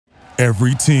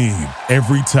Every team,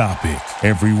 every topic,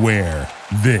 everywhere.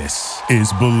 This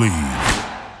is Believe.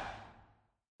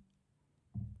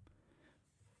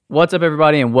 What's up,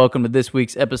 everybody, and welcome to this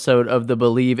week's episode of the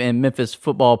Believe in Memphis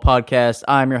Football Podcast.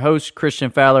 I'm your host,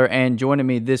 Christian Fowler, and joining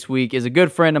me this week is a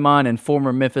good friend of mine and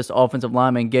former Memphis offensive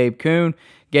lineman, Gabe Kuhn.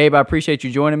 Gabe, I appreciate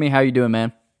you joining me. How you doing,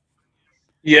 man?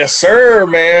 Yes, sir,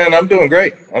 man. I'm doing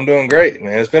great,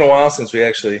 man. It's been a while since we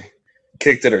actually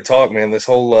kicked it or talked, man. This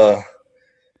whole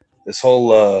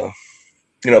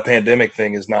pandemic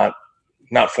thing is not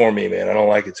for me, man. I don't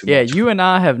like it too much. Yeah, you and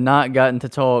I have not gotten to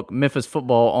talk Memphis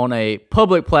football on a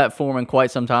public platform in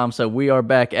quite some time, so we are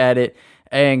back at it.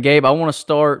 And Gabe, I want to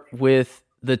start with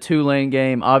the Tulane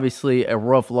game. Obviously, a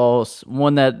rough loss,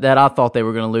 one that I thought they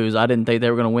were going to lose. I didn't think they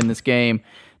were going to win this game.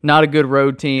 Not a good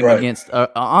road team against,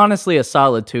 honestly, a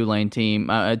solid Tulane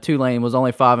team. Tulane was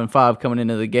only 5-5 coming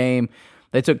into the game.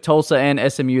 They took Tulsa and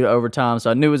SMU to overtime, so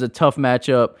I knew it was a tough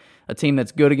matchup. A team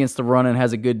that's good against the run and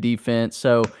has a good defense.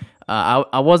 So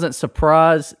I wasn't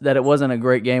surprised that it wasn't a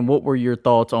great game. What were your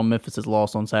thoughts on Memphis's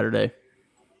loss on Saturday?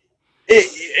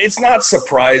 It's not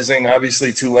surprising.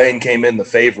 Obviously, Tulane came in the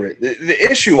favorite. The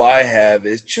issue I have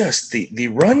is just the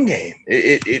run game.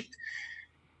 It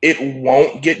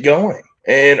won't get going.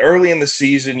 And early in the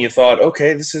season, you thought,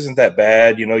 okay, this isn't that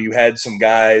bad. You know, you had some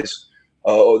guys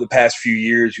over the past few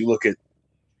years. You look at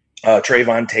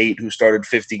Trayvon Tate, who started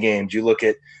 50 games. You look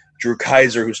at Drew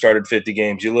Kaiser, who started 50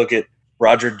 games. You look at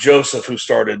Roger Joseph, who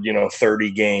started, 30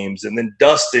 games. And then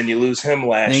Dustin, you lose him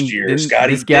last year.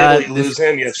 Scotty Diddley, you lose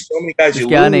him. You have so many guys you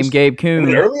lose. This guy named Gabe Kuhn.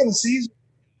 And early in the season.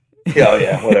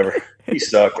 Yeah, whatever. He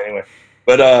sucked anyway.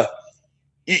 But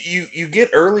you get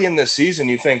early in the season,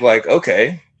 you think like,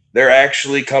 okay, they're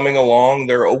actually coming along.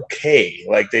 They're okay.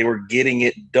 Like they were getting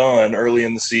it done early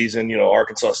in the season.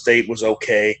 Arkansas State was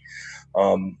okay.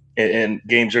 In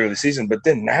games early in the season. But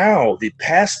then now, the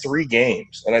past 3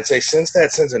 games, and I'd say since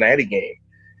that Cincinnati game,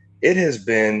 it has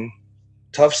been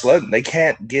tough sledding. They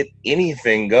can't get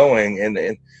anything going.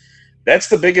 And that's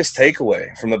the biggest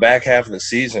takeaway from the back half of the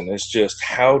season is just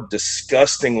how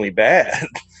disgustingly bad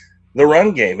the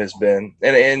run game has been.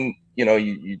 And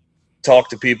you talk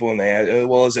to people and they ask,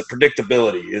 well, is it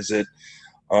predictability? Is it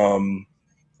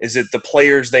the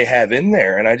players they have in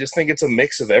there? And I just think it's a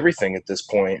mix of everything at this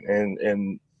point.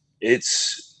 And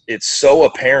it's so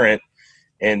apparent,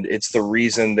 and it's the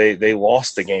reason they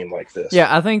lost the game like this.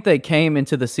 Yeah, I think they came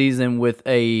into the season with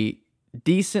a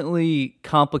decently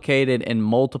complicated and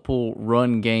multiple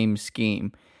run game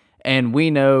scheme. And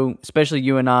we know, especially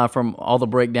you and I, from all the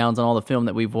breakdowns and all the film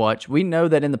that we've watched, we know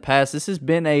that in the past this has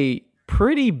been a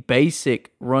pretty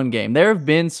basic run game. There have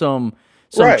been some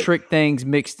trick things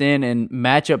mixed in and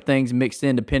matchup things mixed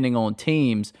in depending on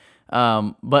teams.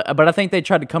 But I think they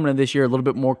tried to come into this year a little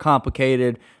bit more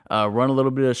complicated, run a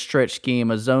little bit of stretch scheme,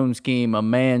 a zone scheme, a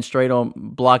man straight on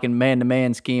blocking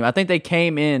man-to-man scheme. I think they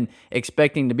came in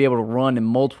expecting to be able to run in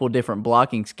multiple different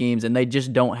blocking schemes, and they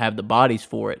just don't have the bodies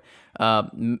for it.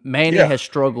 Manny has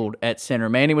struggled at center.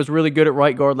 Manny was really good at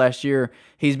right guard last year.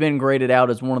 He's been graded out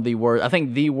as one of the worst, I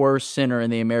think the worst center in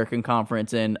the American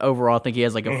Conference, and overall I think he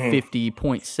has like a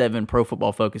 50.7 Pro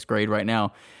Football Focus grade right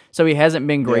now. So he hasn't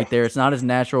been great there. It's not his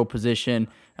natural position.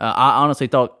 I honestly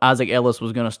thought Isaac Ellis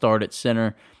was going to start at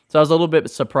center. So I was a little bit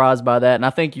surprised by that, and I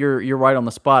think you're right on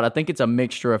the spot. I think it's a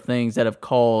mixture of things that have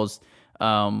caused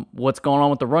what's going on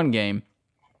with the run game.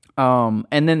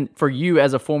 And then for you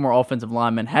as a former offensive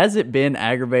lineman, has it been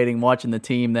aggravating watching the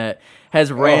team that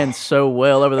has ran so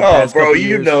well over the past couple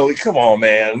years? Come on,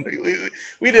 man.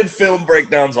 We did film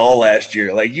breakdowns all last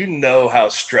year. Like, how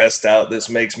stressed out this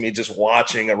makes me just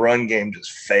watching a run game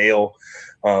just fail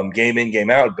game in,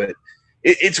 game out. But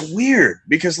it's weird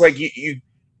because, like, you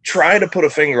try to put a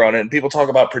finger on it, and people talk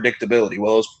about predictability.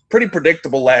 Well, it was pretty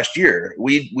predictable last year.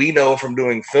 We know from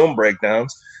doing film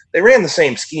breakdowns, they ran the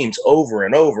same schemes over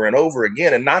and over and over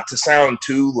again, and not to sound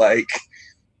too like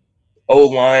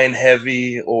O-line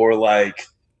heavy or like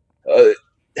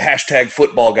hashtag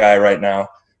football guy right now,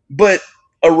 but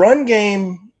a run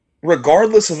game,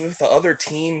 regardless of if the other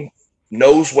team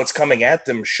knows what's coming at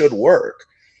them, should work.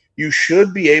 You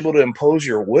should be able to impose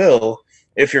your will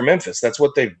if you're Memphis. That's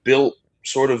what they've built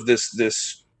sort of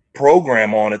this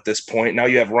program on at this point. Now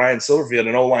you have Ryan Silverfield,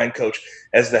 an O-line coach,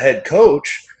 as the head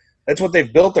coach. That's what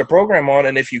they've built their program on,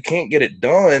 and if you can't get it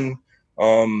done,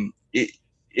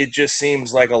 it just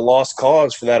seems like a lost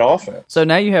cause for that offense. So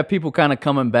now you have people kind of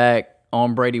coming back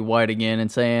on Brady White again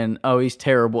and saying, "Oh, he's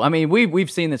terrible." I mean,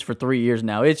 we've seen this for 3 years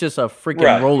now. It's just a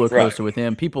freaking roller coaster with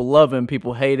him. People love him,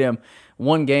 people hate him.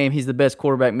 One game he's the best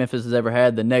quarterback Memphis has ever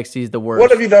had. The next he's the worst.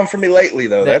 What have you done for me lately,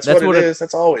 though? That's what it is.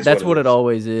 That's always what it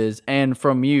always is. And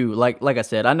from you, like I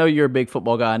said, I know you're a big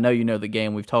football guy. I know you know the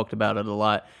game. We've talked about it a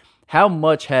lot. How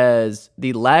much has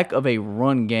the lack of a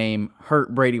run game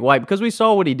hurt Brady White? Because we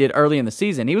saw what he did early in the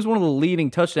season. He was one of the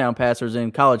leading touchdown passers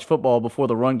in college football before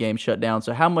the run game shut down.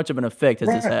 So how much of an effect has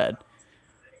this had?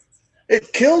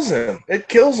 It kills him. It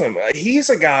kills him. He's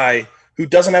a guy who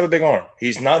doesn't have a big arm.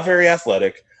 He's not very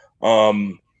athletic.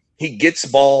 He gets the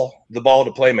ball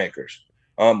to playmakers.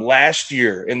 Last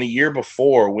year and the year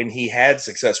before, when he had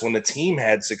success, when the team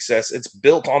had success, it's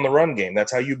built on the run game.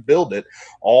 That's how you build it.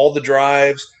 All the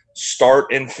drives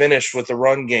start and finish with the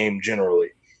run game generally.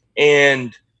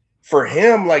 And for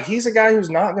him, like, he's a guy who's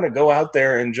not going to go out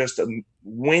there and just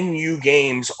win you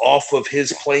games off of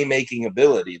his playmaking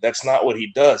ability. That's not what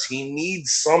he does. He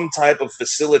needs some type of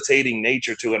facilitating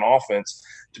nature to an offense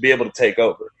to be able to take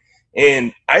over.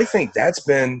 And I think that's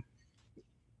been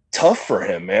tough for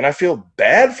him, man. I feel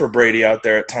bad for Brady out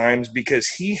there at times because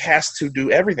he has to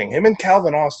do everything. Him and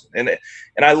Calvin Austin.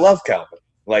 And I love Calvin.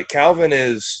 Like, Calvin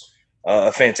is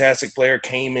a fantastic player,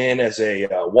 came in as a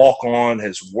walk-on,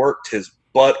 has worked his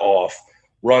butt off,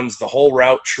 runs the whole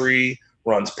route tree,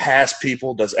 runs past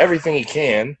people, does everything he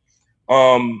can.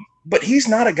 But he's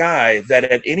not a guy that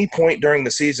at any point during the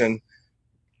season,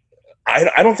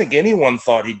 I don't think anyone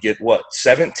thought he'd get,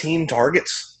 17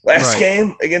 targets last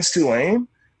game against Tulane,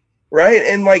 right?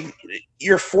 And, like,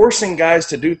 you're forcing guys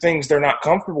to do things they're not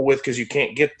comfortable with because you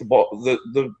can't get the ball,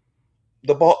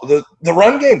 the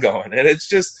run game going. And it's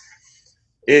just –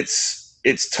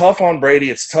 it's tough on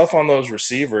Brady. It's tough on those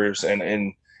receivers.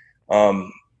 And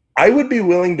I would be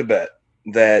willing to bet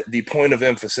that the point of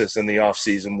emphasis in the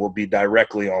offseason will be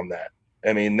directly on that.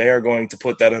 I mean, they are going to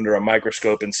put that under a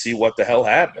microscope and see what the hell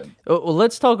happened. Well,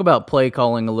 let's talk about play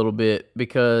calling a little bit,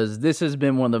 because this has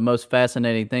been one of the most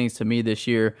fascinating things to me this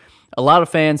year. A lot of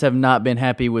fans have not been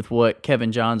happy with what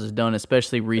Kevin Johns has done,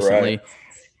 especially recently. Right.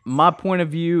 My point of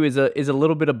view is a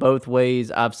little bit of both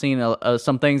ways. I've seen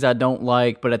some things I don't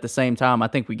like, but at the same time, I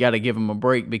think we got to give him a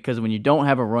break, because when you don't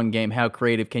have a run game, how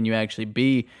creative can you actually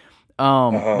be?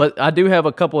 But I do have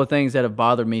a couple of things that have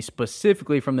bothered me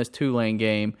specifically from this Tulane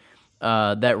game.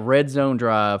 That red zone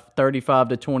drive,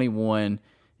 35-21.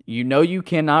 You know you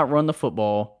cannot run the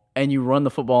football, and you run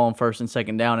the football on first and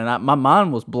second down. And my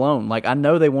mind was blown. Like, I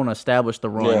know they want to establish the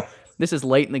run. Yeah. This is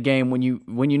late in the game when you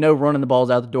know running the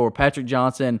ball's out the door. Patrick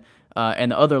Johnson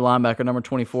and the other linebacker, number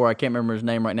 24, I can't remember his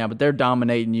name right now, but they're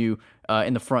dominating you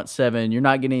in the front seven. You're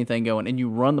not getting anything going, and you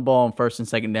run the ball on first and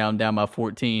second down by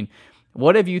 14.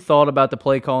 What have you thought about the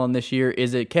play calling this year?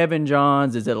 Is it Kevin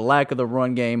Johns? Is it a lack of the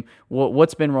run game?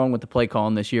 What's been wrong with the play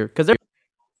calling this year? Because I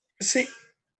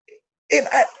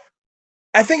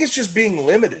think it's just being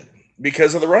limited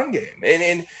because of the run game,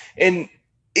 and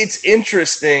it's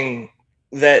interesting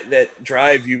that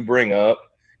drive you bring up,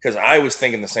 because I was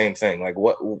thinking the same thing. Like,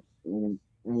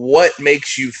 what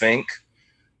makes you think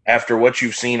after what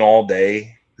you've seen all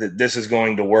day that this is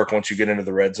going to work once you get into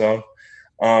the red zone?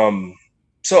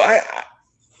 So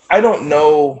I don't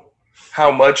know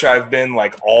how much I've been,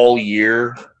 like, all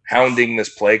year hounding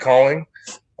this play calling,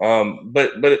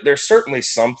 but there's certainly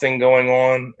something going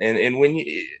on. And when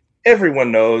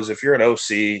everyone knows if you're an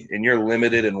OC and you're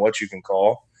limited in what you can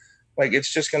call, like,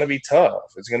 it's just going to be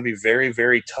tough. It's going to be very,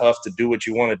 very tough to do what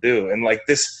you want to do. And, like,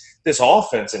 this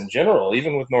offense in general,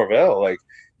 even with Norvell, like,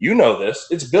 you know this,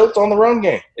 it's built on the run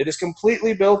game. It is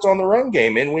completely built on the run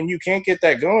game. And when you can't get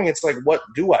that going, it's like, what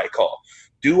do I call?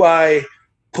 Do I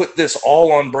put this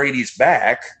all on Brady's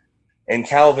back and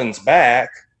Calvin's back,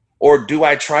 or do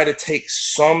I try to take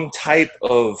some type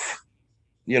of,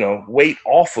 weight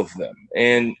off of them?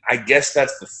 And I guess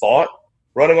that's the thought,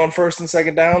 running on first and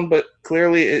second down, but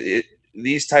clearly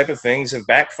these type of things have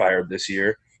backfired this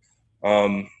year.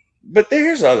 But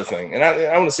here's the other thing, and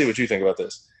I want to see what you think about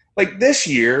this. Like, this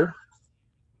year,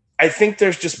 I think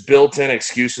there's just built-in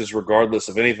excuses regardless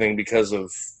of anything because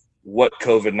of what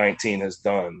COVID-19 has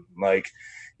done. Like,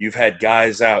 you've had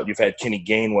guys out. You've had Kenny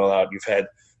Gainwell out. You've had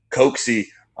Coxie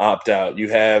opt out. You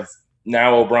have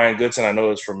now O'Brien Goodson, I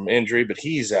know is from injury, but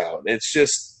he's out. It's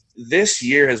just, this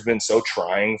year has been so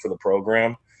trying for the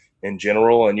program in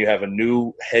general, and you have a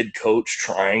new head coach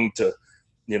trying to,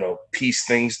 piece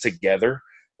things together.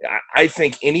 I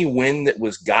think any win that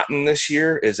was gotten this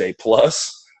year is a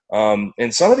plus.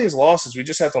 And some of these losses, we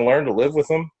just have to learn to live with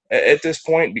them at this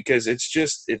point, because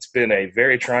it's been a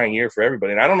very trying year for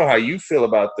everybody. And I don't know how you feel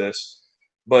about this,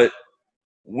 but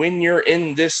when you're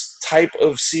in this type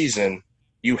of season,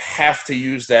 you have to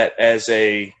use that as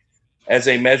a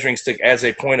measuring stick, as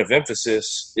a point of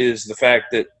emphasis, is the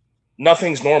fact that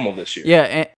nothing's normal this year.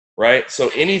 Yeah, right. So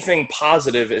anything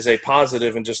positive is a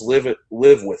positive, and just live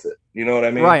with it. You know what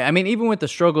I mean? right. I mean, even with the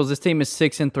struggles, this team is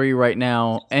 6-3 right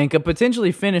now, and could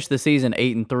potentially finish the season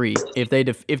 8-3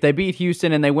 if they beat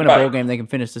Houston and they win a bowl game. They can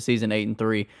finish the season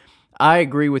 8-3. I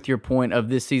agree with your point of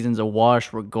this season's a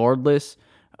wash regardless.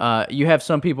 You have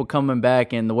some people coming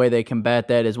back, and the way they combat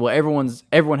that is, well,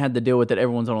 everyone had to deal with it.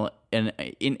 Everyone's on an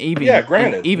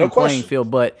even playing field.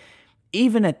 But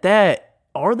even at that,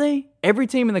 are they? Every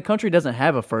team in the country doesn't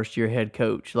have a first-year head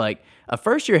coach. Like, a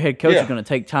first-year head coach is going to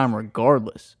take time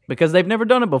regardless because they've never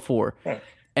done it before. Right.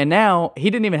 And now he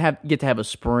didn't even get to have a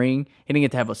spring. He didn't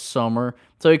get to have a summer.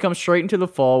 So he comes straight into the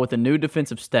fall with a new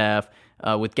defensive staff,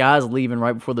 with guys leaving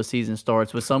right before the season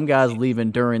starts, with some guys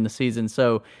leaving during the season.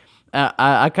 So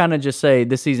I kind of just say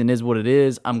this season is what it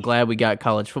is. I'm glad we got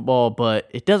college football, but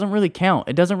it doesn't really count.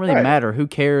 It doesn't really matter. Who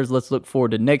cares? Let's look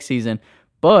forward to next season.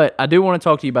 But I do want to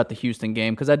talk to you about the Houston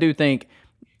game because I do think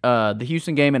the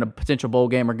Houston game and a potential bowl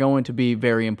game are going to be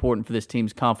very important for this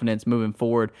team's confidence moving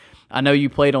forward. I know you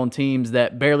played on teams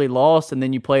that barely lost, and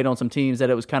then you played on some teams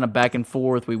that it was kind of back and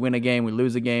forth. We win a game, we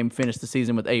lose a game, finish the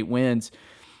season with 8 wins.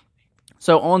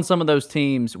 So on some of those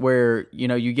teams where,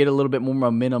 you get a little bit more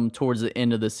momentum towards the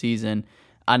end of the season,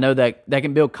 I know that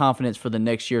can build confidence for the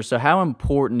next year. So how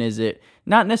important is it,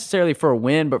 not necessarily for a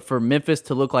win, but for Memphis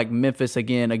to look like Memphis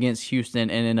again against Houston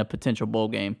and in a potential bowl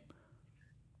game?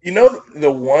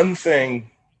 The one thing,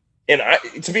 and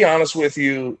to be honest with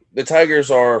you, the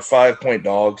Tigers are 5-point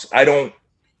dogs. I don't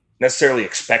necessarily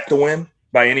expect to win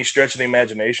by any stretch of the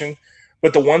imagination,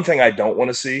 but the one thing I don't want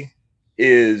to see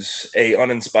is a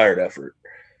uninspired effort,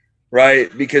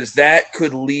 right? Because that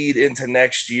could lead into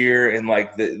next year, and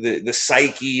like the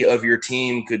psyche of your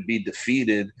team could be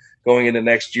defeated going into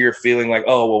next year, feeling like,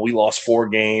 oh, well, we lost 4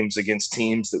 games against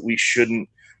teams that we shouldn't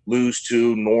lose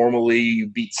to. Normally, you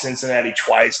beat Cincinnati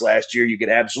twice last year. You get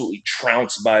absolutely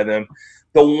trounced by them.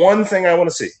 The one thing I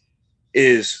want to see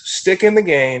is stick in the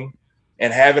game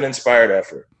and have an inspired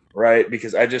effort, right?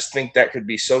 Because I just think that could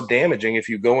be so damaging if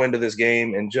you go into this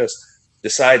game and just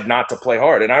decide not to play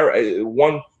hard. And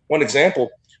one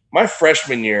example, my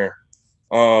freshman year,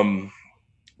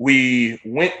 we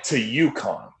went to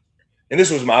UConn, and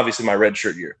this was obviously my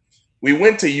redshirt year. We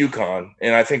went to UConn,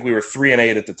 and I think we were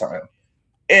 3-8 at the time.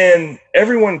 And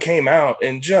everyone came out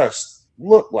and just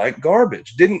looked like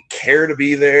garbage. Didn't care to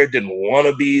be there. Didn't want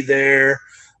to be there.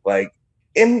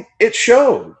 And it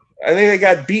showed. I think they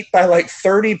got beat by like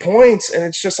 30 points, and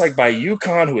it's just like by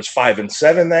UConn, who was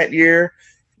 5-7 that year.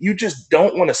 You just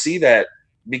don't want to see that,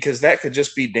 because that could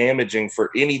just be damaging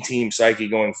for any team psyche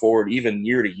going forward, even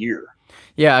year to year.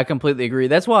 Yeah, I completely agree.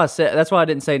 That's why I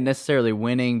didn't say necessarily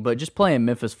winning, but just playing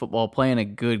Memphis football, playing a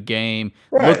good game,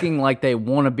 looking like they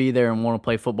want to be there and want to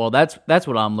play football. That's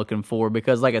what I'm looking for,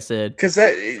 because like I said,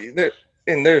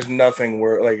 there's nothing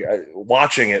where like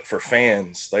watching it for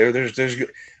fans. There's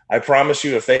I promise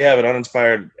you, if they have an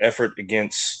uninspired effort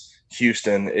against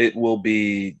Houston, it will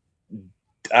be,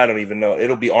 I don't even know,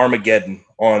 it'll be Armageddon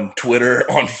on Twitter,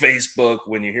 on Facebook,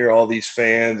 when you hear all these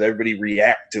fans, everybody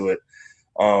react to it.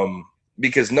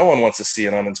 Because no one wants to see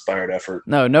an uninspired effort.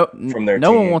 No, from their team.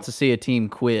 No one wants to see a team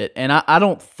quit, and I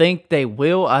don't think they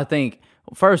will. I think,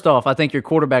 first off, I think your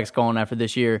quarterback's gone after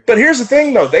this year. But here's the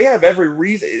thing, though. They have every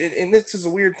reason, and this is a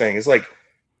weird thing. It's like,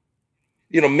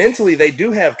 mentally they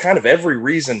do have kind of every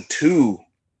reason to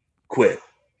quit.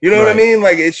 You know what I mean?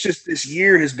 Like, it's just this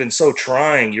year has been so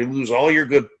trying. You lose all your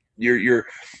good, your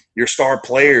star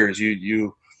players.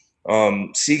 You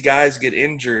see guys get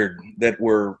injured that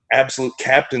were absolute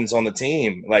captains on the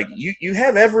team. Like, you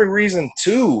have every reason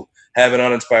to have an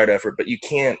uninspired effort, but you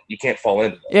can't fall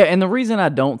into that. Yeah, and the reason I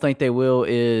don't think they will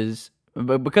is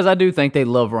because I do think they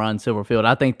love Ryan Silverfield.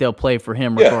 I think they'll play for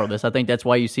him regardless. I think that's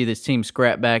why you see this team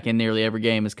scrap back in nearly every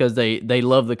game, is because they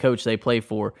love the coach they play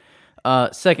for.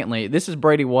 Secondly, this is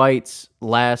Brady White's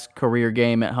last career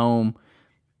game at home.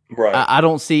 Right. I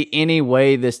don't see any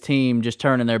way this team just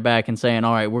turning their back and saying,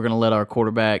 all right, we're going to let our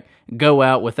quarterback go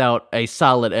out without a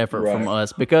solid effort from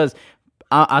us, because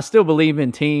I still believe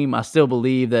in team. I still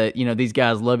believe that, these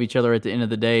guys love each other at the end of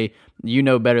the day. You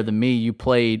know better than me. You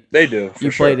played. They do.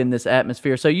 You played in this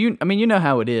atmosphere. So, you know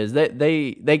how it is.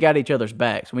 They got each other's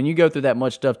backs. When you go through that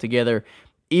much stuff together,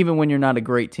 even when you're not a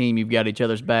great team, you've got each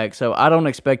other's back. So I don't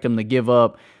expect them to give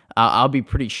up. I'll be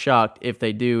pretty shocked if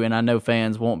they do, and I know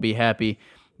fans won't be happy.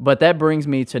 But that brings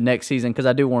me to next season, because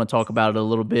I do want to talk about it a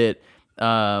little bit.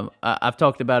 I've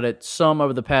talked about it some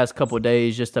over the past couple of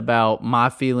days, just about my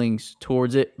feelings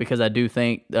towards it, because I do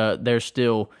think there's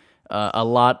still a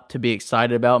lot to be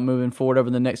excited about moving forward over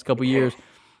the next couple years.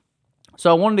 So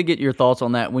I wanted to get your thoughts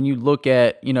on that when you look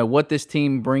at, what this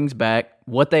team brings back,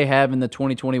 what they have in the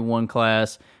 2021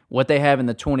 class, what they have in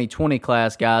the 2020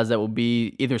 class, guys that will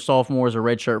be either sophomores or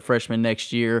redshirt freshmen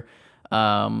next year.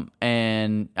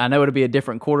 And I know it'll be a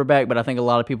different quarterback, but I think a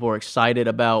lot of people are excited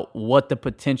about what the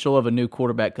potential of a new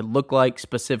quarterback could look like,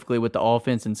 specifically with the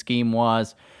offense and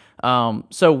scheme-wise.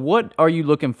 So what are you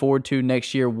looking forward to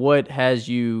next year? What has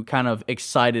you kind of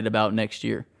excited about next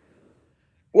year?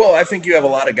 Well, I think you have a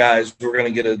lot of guys who are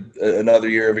going to get another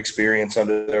year of experience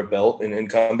under their belt and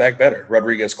come back better.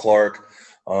 Rodriguez, Clark,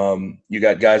 you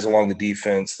got guys along the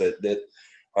defense that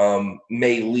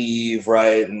may leave,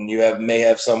 right? And you may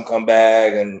have some come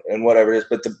back and whatever it is.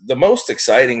 But the most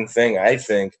exciting thing, I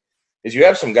think, is you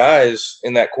have some guys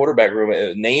in that quarterback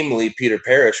room, namely Peter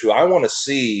Parrish, who I want to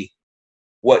see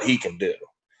what he can do.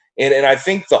 And I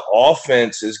think the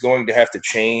offense is going to have to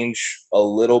change a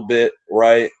little bit,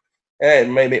 right?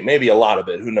 And maybe a lot of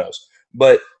it, who knows.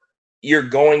 But you're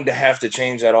going to have to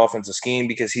change that offensive scheme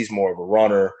because he's more of a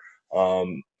runner.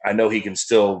 I know he can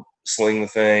still sling the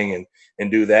thing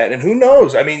and do that. And who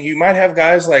knows? I mean, you might have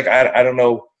guys like, I don't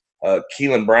know,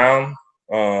 Keelan Brown.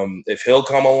 If he'll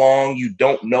come along, you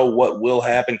don't know what will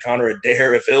happen. Connor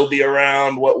Adair, if he'll be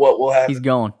around, what will happen? He's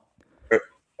gone.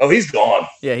 Oh, he's gone.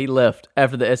 Yeah, he left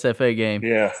after the SFA game.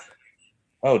 Yeah.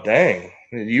 Oh, dang.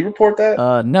 Did you report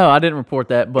that? No, I didn't report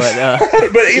that, but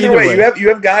but either way, you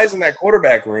have guys in that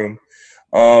quarterback room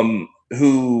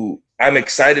who I'm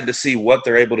excited to see what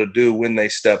they're able to do when they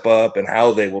step up and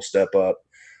how they will step up.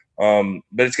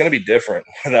 But it's going to be different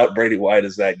without Brady White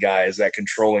as that guy, as that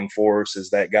controlling force, as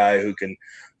that guy who can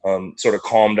sort of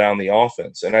calm down the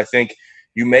offense. And I think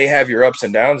you may have your ups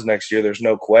and downs next year. There's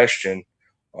no question.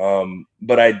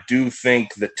 But I do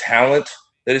think the talent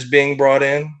that is being brought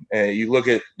in, and you look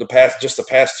at the past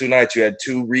 2 nights, you had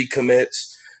 2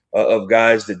 recommits of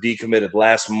guys that decommitted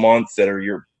last month that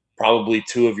are probably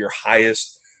 2 of your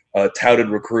highest touted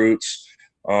recruits.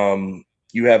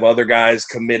 You have other guys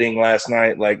committing last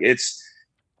night. Like it's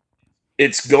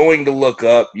going to look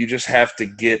up. You just have to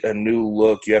get a new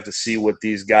look. You have to see what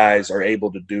these guys are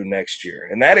able to do next year.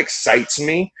 And that excites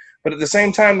me. But at the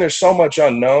same time, there's so much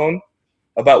unknown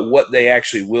about what they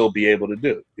actually will be able to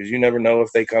do, because you never know if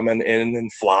they come in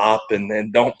and flop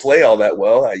and don't play all that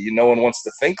well. No one wants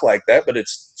to think like that, but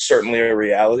it's certainly a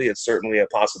reality. It's certainly a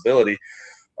possibility.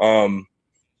 But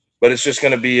it's just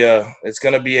going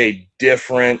to be a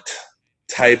different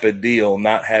type of deal,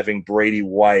 not having Brady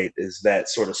White as that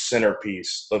sort of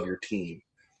centerpiece of your team.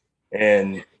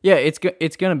 And yeah, it's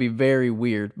going to be very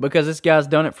weird because this guy's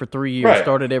done it for 3 years, right.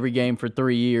 Started every game for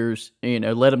 3 years,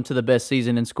 led him to the best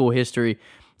season in school history.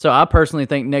 So I personally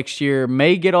think next year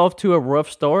may get off to a rough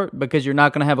start because you're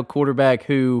not going to have a quarterback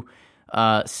who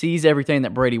sees everything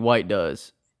that Brady White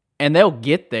does. And they'll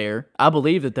get there. I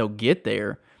believe that they'll get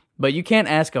there. But you can't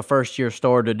ask a first-year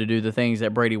starter to do the things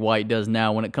that Brady White does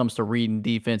now when it comes to reading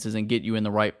defenses and get you in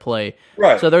the right play.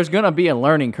 Right. So there's going to be a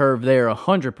learning curve there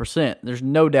 100%. There's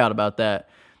no doubt about that.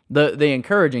 The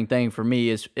encouraging thing for me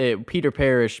is Peter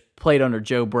Parrish played under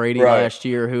Joe Brady last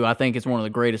year, who I think is one of the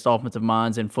greatest offensive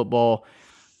minds in football.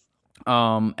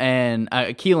 And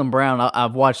Keelan Brown,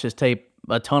 I've watched his tape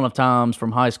a ton of times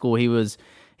from high school. He was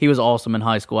awesome in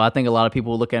high school. I think a lot of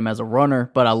people look at him as a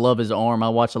runner, but I love his arm. I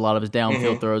watch a lot of his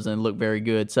downfield throws and look very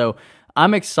good. So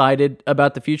I'm excited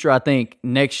about the future. I think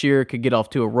next year could get off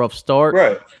to a rough start.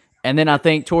 Right. And then I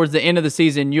think towards the end of the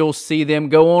season, you'll see them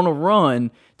go on a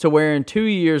run to where in 2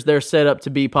 years they're set up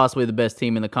to be possibly the best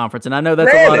team in the conference. And I know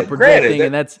that's a lot of projecting,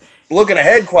 and that's looking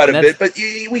ahead quite a bit. But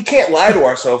we can't lie to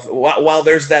ourselves. While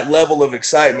there's that level of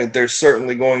excitement, there's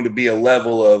certainly going to be a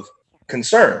level of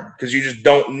concern because you just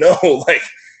don't know. Like,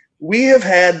 we have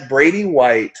had Brady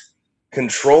White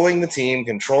controlling the team,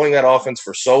 controlling that offense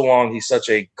for so long. He's such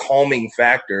a calming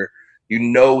factor.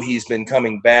 He's been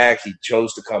coming back. He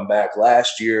chose to come back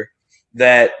last year.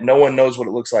 That no one knows what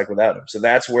it looks like without him. So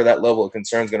that's where that level of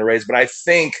concern is going to raise. But I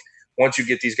think once you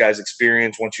get these guys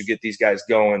experience, once you get these guys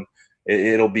going,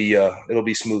 it'll be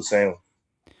smooth sailing.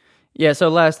 Yeah, so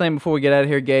last thing before we get out of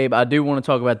here, Gabe, I do want to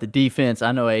talk about the defense.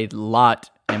 I know a lot,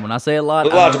 and when I say a lot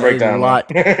to break down.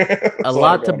 A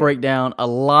lot to break down. A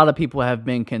lot of people have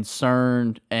been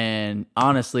concerned and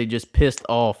honestly just pissed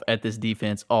off at this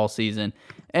defense all season.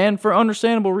 And for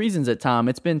understandable reasons at times.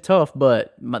 It's been tough,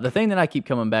 but the thing that I keep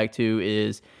coming back to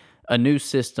is a new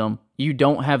system. You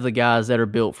don't have the guys that are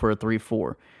built for a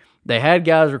 3-4. They had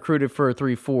guys recruited for a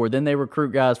 3-4. Then they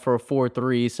recruit guys for a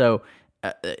 4-3. So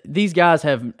these guys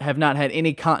have not had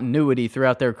any continuity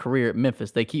throughout their career at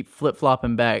Memphis. They keep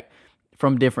flip-flopping back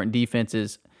from different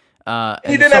defenses.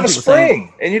 You didn't have a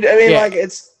spring, like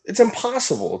it's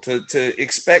impossible to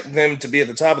expect them to be at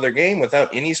the top of their game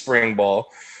without any spring ball,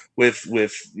 with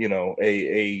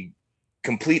a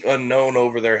complete unknown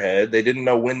over their head. They didn't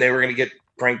know when they were going to get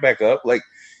cranked back up. Like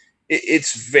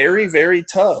it's very, very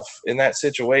tough in that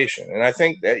situation. And I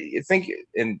think,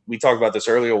 and we talked about this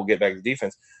earlier, we'll get back to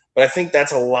defense, but I think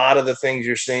that's a lot of the things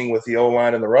you're seeing with the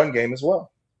O-line and the run game as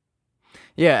well.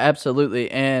 Yeah,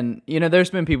 absolutely. And, there's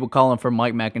been people calling for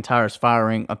Mike McIntyre's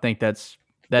firing. I think that's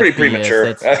pretty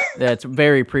premature. That's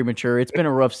very premature. It's been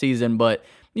a rough season, but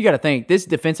you got to think this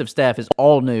defensive staff is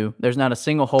all new. There's not a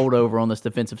single holdover on this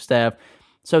defensive staff.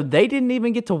 So they didn't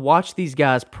even get to watch these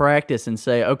guys practice and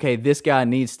say, okay, this guy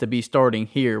needs to be starting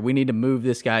here. We need to move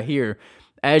this guy here.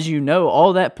 As you know,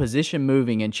 all that position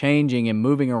moving and changing and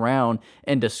moving around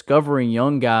and discovering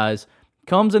young guys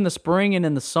comes in the spring and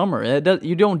in the summer.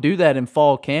 You don't do that in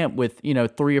fall camp with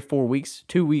 3 or 4 weeks,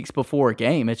 2 weeks before a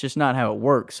game. It's just not how it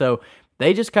works. So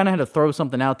they just kind of had to throw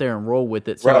something out there and roll with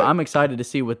it. So right. I'm excited to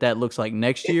see what that looks like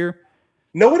next year.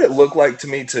 Know what it looked like to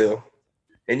me too?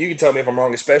 And you can tell me if I'm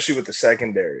wrong, especially with the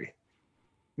secondary.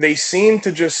 They seem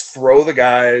to just throw the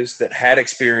guys that had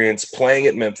experience playing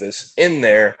at Memphis in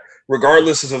there,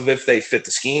 regardless of if they fit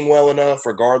the scheme well enough,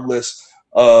 regardless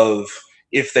of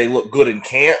if they look good in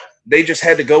camp. They just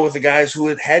had to go with the guys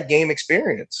who had game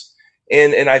experience.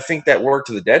 And I think that worked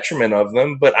to the detriment of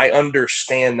them, but I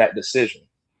understand that decision.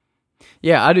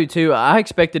 Yeah, I do too. I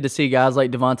expected to see guys like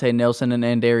Devontae Nelson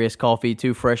and Darius Coffey,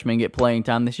 2 freshmen, get playing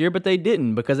time this year, but they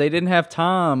didn't because they didn't have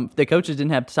time. The coaches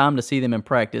didn't have time to see them in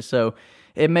practice. So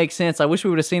it makes sense. I wish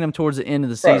we would have seen them towards the end of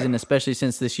the season, especially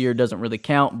since this year doesn't really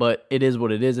count, but it is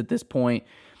what it is at this point.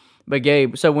 But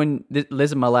Gabe, so this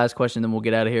is my last question, then we'll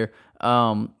get out of here.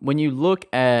 When you look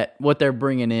at what they're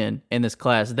bringing in this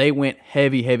class, they went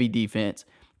heavy defense.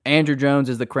 Andrew Jones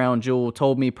is the crown jewel.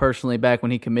 Told me personally back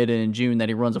when he committed in June that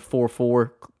he runs a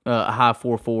 4.4, a high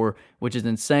 4.4, which is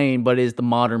insane, but is the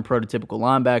modern prototypical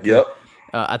linebacker. Yep.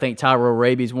 I think Tyro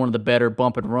Raby is one of the better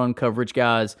bump and run coverage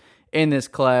guys in this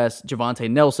class.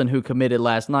 Javonte Nelson, who committed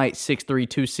last night, 6'3",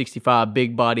 265,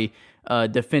 big body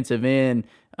defensive end.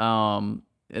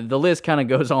 The list kind of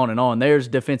goes on and on. There's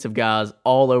defensive guys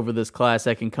all over this class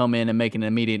that can come in and make an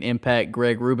immediate impact.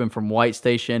 Greg Rubin from White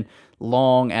Station,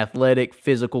 long, athletic,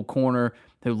 physical corner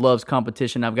who loves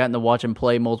competition. I've gotten to watch him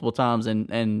play multiple times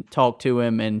and talk to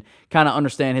him and kind of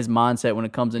understand his mindset when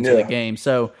it comes into the game.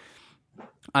 So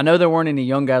I know there weren't any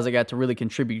young guys that got to really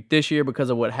contribute this year because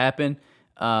of what happened.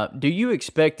 Do you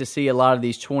expect to see a lot of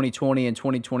these 2020 and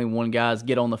 2021 guys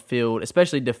get on the field,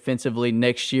 especially defensively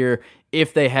next year,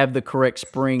 if they have the correct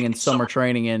spring and summer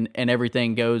training and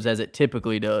everything goes as it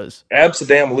typically does?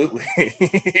 Absolutely.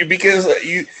 Because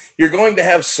you're going to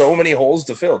have so many holes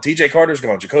to fill. TJ Carter's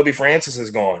gone. Jacoby Francis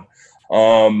is gone.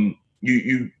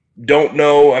 You don't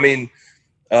know. I mean,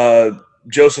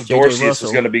 Joseph Dorsey is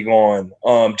going to be gone.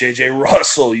 J.J.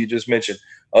 Russell, you just mentioned.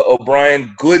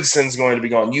 O'Brien Goodson's going to be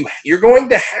gone. You're going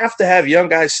to have young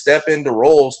guys step into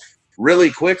roles really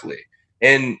quickly.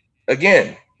 And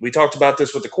again, we talked about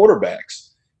this with the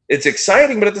quarterbacks. It's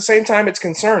exciting, but at the same time, it's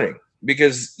concerning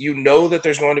because you know that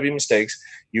there's going to be mistakes.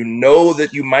 You know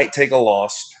that you might take a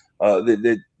loss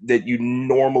that you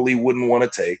normally wouldn't want to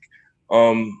take.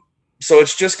 So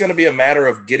it's just going to be a matter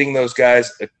of getting those guys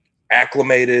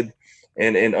acclimated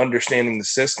and understanding the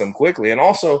system quickly. And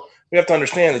also, we have to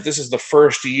understand that this is the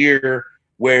first year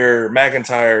where Coach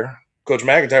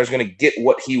McIntyre is going to get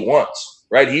what he wants,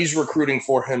 right? He's recruiting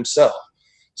for himself.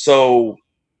 So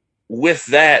with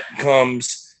that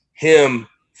comes him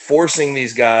forcing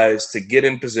these guys to get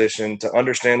in position, to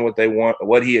understand what they want,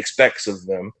 what he expects of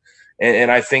them.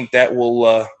 And I think that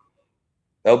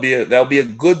that'll be a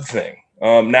good thing.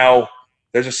 Now,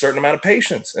 there's a certain amount of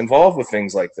patience involved with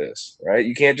things like this, right?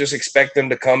 You can't just expect them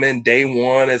to come in day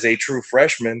one as a true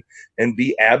freshman and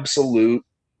be absolute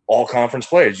all-conference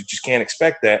players. You just can't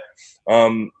expect that.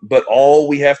 But all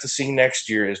we have to see next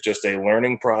year is just a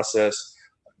learning process,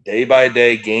 day by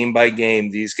day, game by game,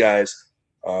 these guys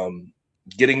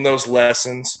getting those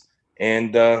lessons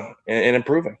and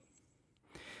improving.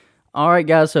 All right,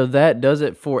 guys, so that does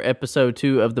it for episode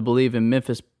 2 of the Believe in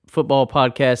Memphis Football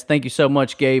podcast. Thank you so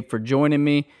much, Gabe, for joining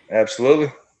me.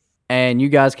 Absolutely. And you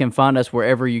guys can find us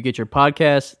wherever you get your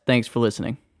podcasts. Thanks for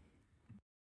listening.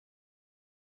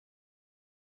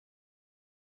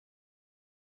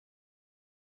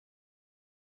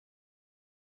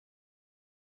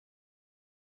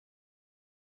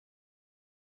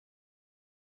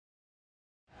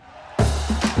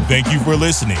 Thank you for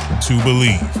listening to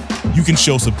Believe. You can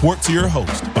show support to your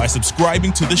host by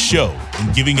subscribing to the show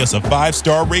and giving us a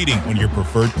 5-star rating on your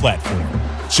preferred platform.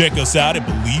 Check us out at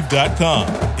Believe.com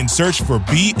and search for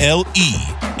BLEAV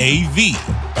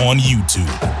on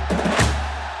YouTube.